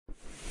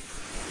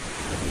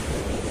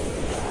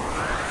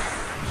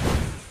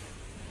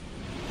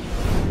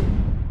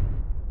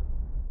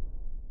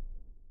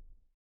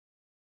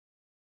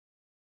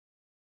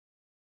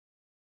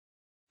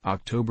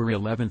October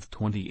 11,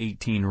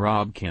 2018.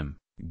 Rob Kim,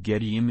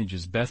 Getty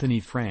Images. Bethenny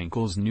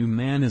Frankel's new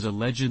man is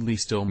allegedly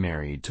still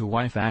married to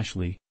wife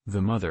Ashley,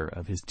 the mother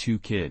of his 2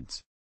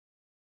 kids.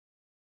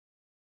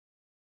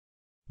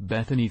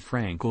 Bethenny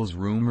Frankel's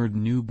rumored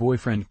new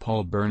boyfriend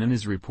Paul Bernon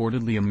is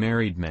reportedly a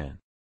married man.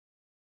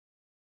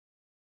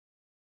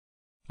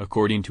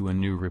 According to a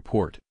new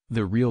report,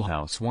 the Real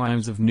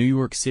Housewives of New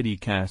York City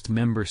cast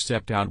member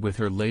stepped out with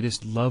her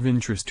latest love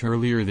interest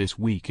earlier this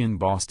week in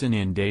Boston,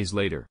 and days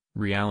later,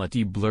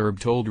 Reality Blurb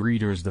told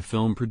readers the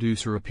film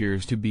producer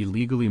appears to be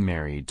legally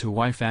married to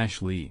wife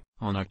Ashley.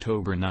 On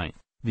October 9,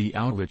 the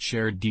outlet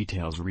shared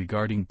details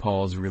regarding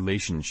Paul's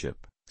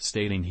relationship,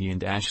 stating he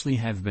and Ashley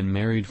have been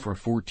married for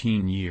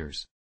 14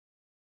 years.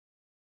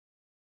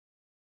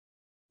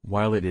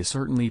 While it is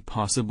certainly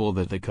possible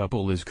that the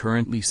couple is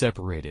currently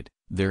separated,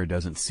 there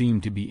doesn't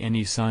seem to be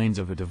any signs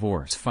of a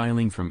divorce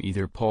filing from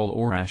either Paul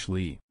or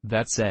Ashley.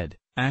 That said,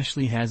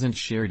 Ashley hasn't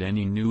shared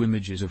any new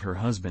images of her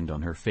husband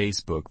on her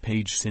Facebook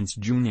page since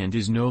June and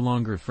is no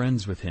longer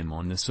friends with him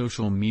on the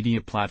social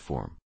media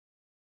platform.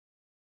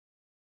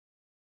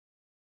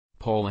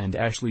 Paul and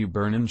Ashley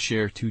Bernon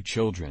share 2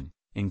 children,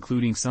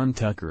 including son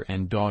Tucker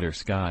and daughter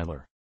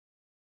Skylar.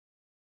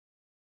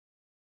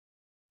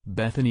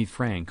 Bethenny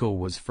Frankel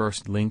was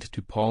first linked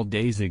to Paul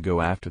days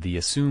ago after the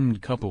assumed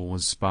couple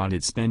was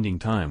spotted spending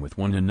time with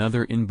one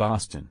another in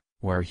Boston,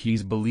 where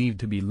he's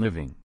believed to be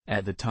living.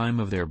 At the time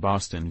of their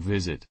Boston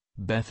visit,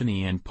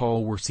 Bethenny and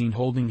Paul were seen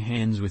holding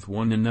hands with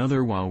one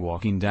another while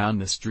walking down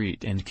the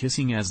street and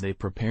kissing as they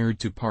prepared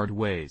to part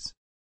ways.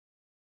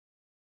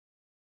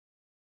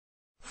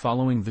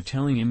 Following the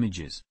telling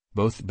images,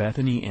 both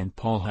Bethenny and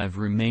Paul have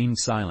remained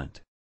silent.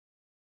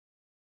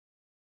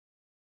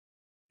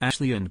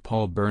 Ashley and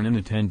Paul Bernon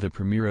attend the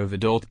premiere of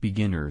Adult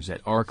Beginners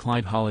at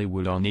ArcLight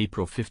Hollywood on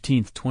April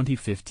 15,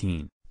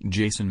 2015.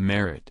 Jason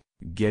Merritt,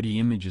 Getty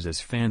Images.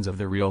 As fans of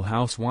The Real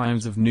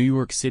Housewives of New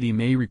York City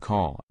may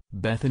recall,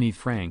 Bethenny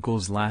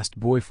Frankel's last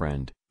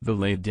boyfriend, the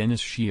late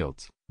Dennis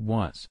Shields,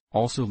 was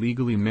also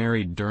legally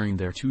married during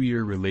their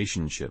 2-year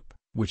relationship,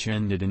 which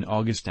ended in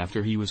August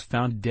after he was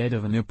found dead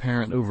of an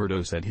apparent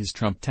overdose at his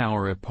Trump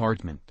Tower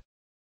apartment.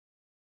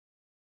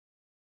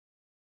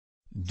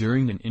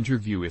 During an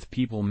interview with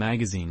People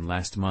magazine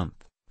last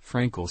month,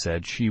 Frankel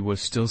said she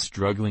was still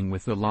struggling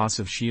with the loss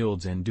of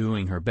Shields and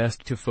doing her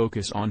best to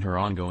focus on her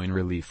ongoing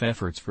relief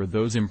efforts for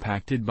those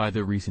impacted by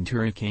the recent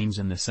hurricanes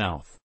in the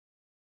South.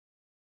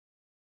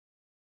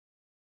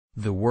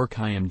 "The work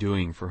I am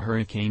doing for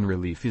hurricane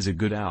relief is a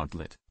good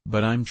outlet,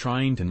 but I'm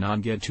trying to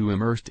not get too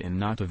immersed and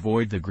not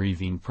avoid the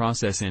grieving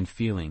process and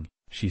feeling,"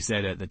 she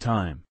said at the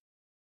time.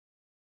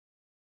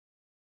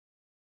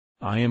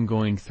 "I am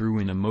going through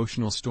an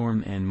emotional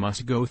storm and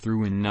must go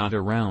through and not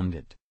around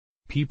it.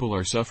 People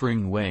are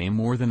suffering way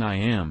more than I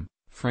am,"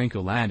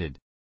 Frankel added.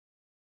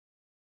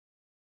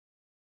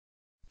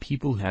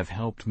 "People have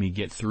helped me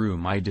get through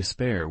my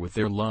despair with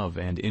their love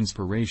and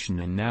inspiration,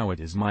 and now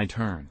it is my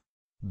turn."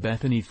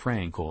 Bethenny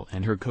Frankel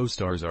and her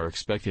co-stars are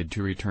expected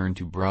to return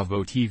to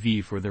Bravo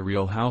TV for The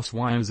Real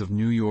Housewives of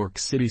New York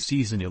City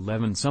Season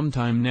 11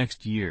 sometime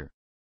next year.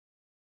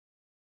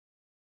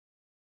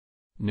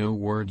 No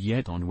word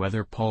yet on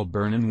whether Paul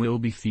Bernon will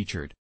be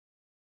featured,